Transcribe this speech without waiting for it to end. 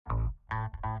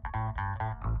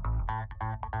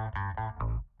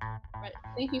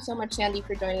Thank you so much, Sandy,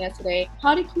 for joining us today.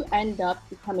 How did you end up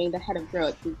becoming the head of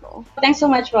growth at Google? Thanks so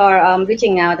much for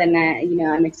reaching out, and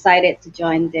I'm excited to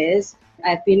join this.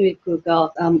 I've been with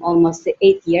Google almost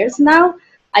 8 years now.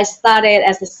 I started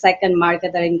as the second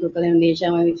marketer in Google Indonesia.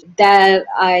 That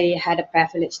I had a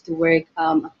privilege to work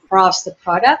across the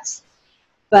products,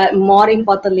 but more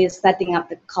importantly, setting up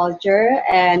the culture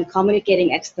and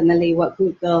communicating externally what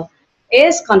Google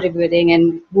is contributing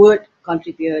and would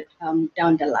contribute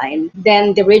down the line.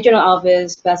 Then the regional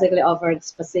office basically offered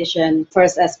this position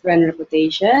first as brand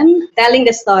reputation, telling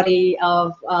the story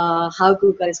of how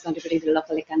Google is contributing to the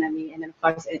local economy, and then of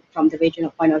course from the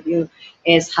regional point of view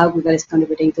is how Google is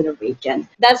contributing to the region.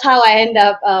 That's how I end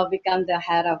up become the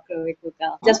head of Grow with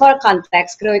Google. Just for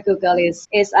context, Grow with Google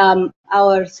is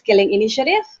our skilling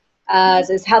initiative.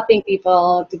 So it's helping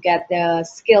people to get the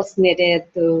skills needed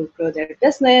to grow their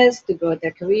business, to grow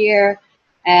their career,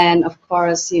 and of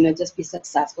course, just be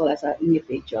successful as an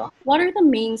individual. What are the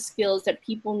main skills that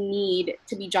people need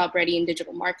to be job ready in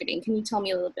digital marketing? Can you tell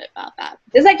me a little bit about that?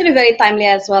 This is actually very timely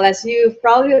as well. As you've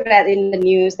probably read in the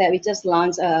news that we just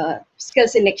launched a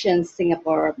Skills in Action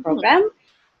Singapore program.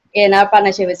 In our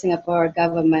partnership with Singapore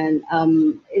government,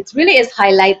 it really is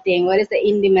highlighting what is the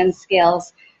in-demand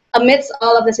skills amidst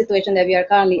all of the situation that we are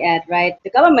currently at, right? The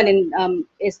government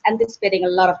is anticipating a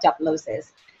lot of job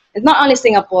losses. It's not only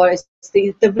Singapore, it's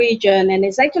the region, and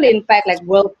it's actually, in fact, like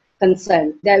world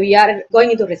concern that we are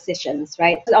going into recessions,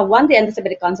 right? So one of the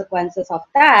anticipated consequences of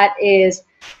that is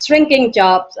shrinking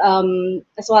jobs,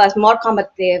 as well as more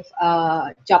competitive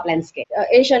job landscape.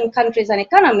 Asian countries and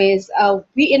economies,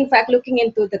 we in fact looking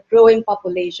into the growing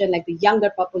population, like the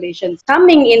younger populations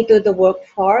coming into the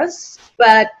workforce,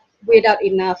 but without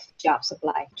enough job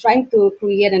supply. Trying to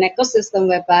create an ecosystem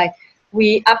whereby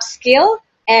we upskill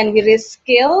and we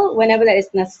reskill whenever that is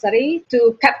necessary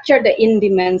to capture the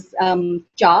in-demand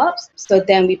jobs. So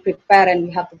then we prepare, and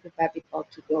we have to prepare people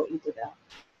to go into the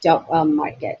job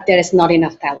market. There is not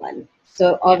enough talent.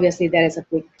 So obviously there is a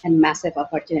big and massive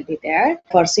opportunity there.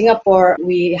 For Singapore,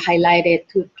 we highlighted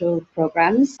two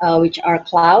programs, which are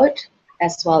cloud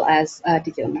as well as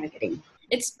digital marketing.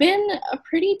 It's been a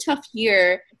pretty tough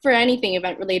year for anything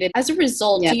event related. As a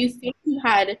result, do you think you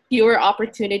had fewer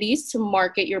opportunities to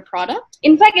market your product?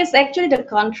 In fact, it's actually the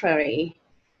contrary.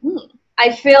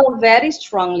 I feel very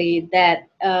strongly that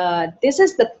this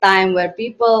is the time where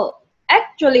people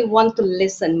actually want to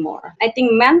listen more. I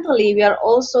think mentally we are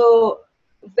also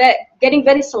getting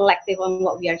very selective on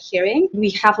what we are hearing. We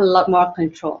have a lot more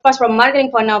control. Of course, from marketing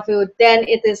point of view, then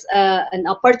it is an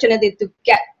opportunity to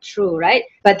get through, right?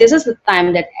 But this is the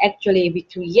time that actually we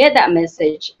create that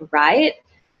message, right?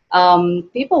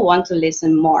 People want to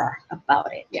listen more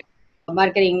about it. Yeah.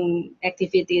 Marketing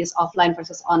activities offline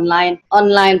versus online.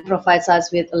 Online provides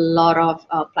us with a lot of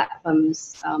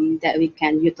platforms that we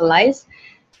can utilize.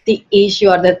 The issue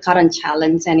or the current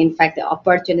challenge, and in fact the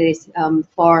opportunities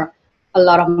for a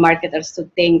lot of marketers to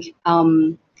think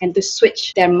and to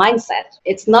switch their mindset.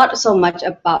 It's not so much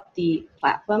about the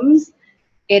platforms.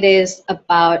 It is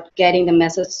about getting the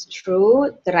message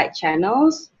through the right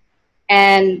channels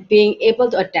and being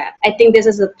able to adapt. I think this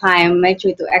is the time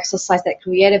actually to exercise that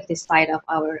creative side of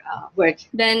our work.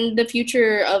 Then the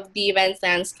future of the events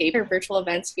landscape, are virtual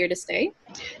events here to stay?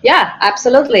 Yeah,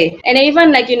 absolutely. And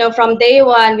even from day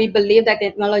one, we believe that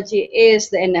technology is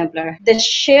the enabler. The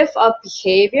shift of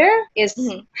behavior is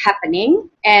happening,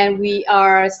 and we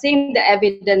are seeing the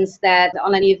evidence that the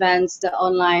online events, the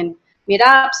online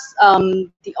meetups,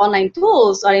 the online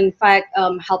tools are in fact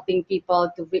helping people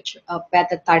to reach a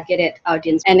better targeted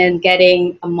audience, and then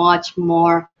getting a much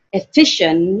more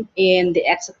efficient in the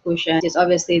execution. It's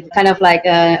obviously kind of like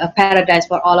a paradise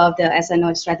for all of the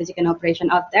SNO strategic and operation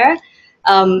out there.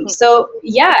 So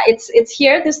yeah, it's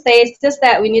here to stay. It's just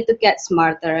that we need to get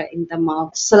smarter in terms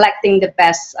of selecting the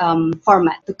best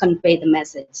format to convey the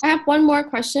message. I have one more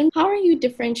question. How are you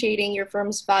differentiating your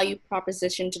firm's value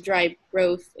proposition to drive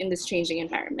growth in this changing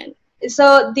environment?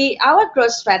 So our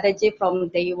growth strategy from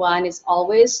day one is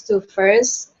always to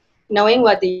first knowing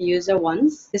what the user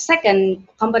wants. The second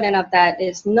component of that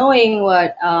is knowing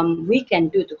what we can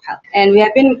do to help. And we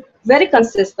have been very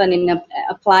consistent in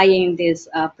applying this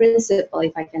principle,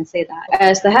 if I can say that.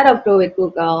 As the head of Grow with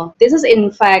Google, this is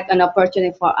in fact an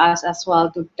opportunity for us as well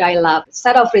to dial up a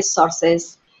set of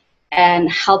resources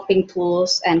and helping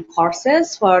tools and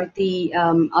courses for the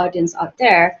audience out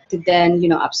there to then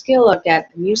upskill or get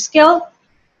a new skill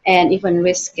and even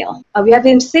reskill. We have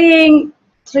been seeing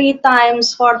 3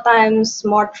 times, 4 times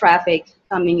more traffic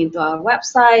coming into our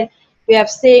website. we have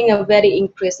seen a very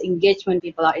increased engagement.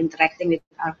 People are interacting with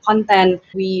our content.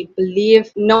 We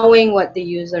believe knowing what the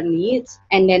user needs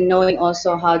and then knowing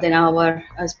also how then our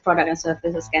product and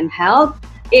services can help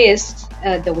is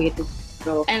the way to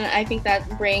grow. And I think that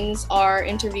brings our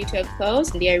interview to a close.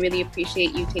 Cindy, I really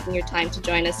appreciate you taking your time to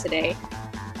join us today.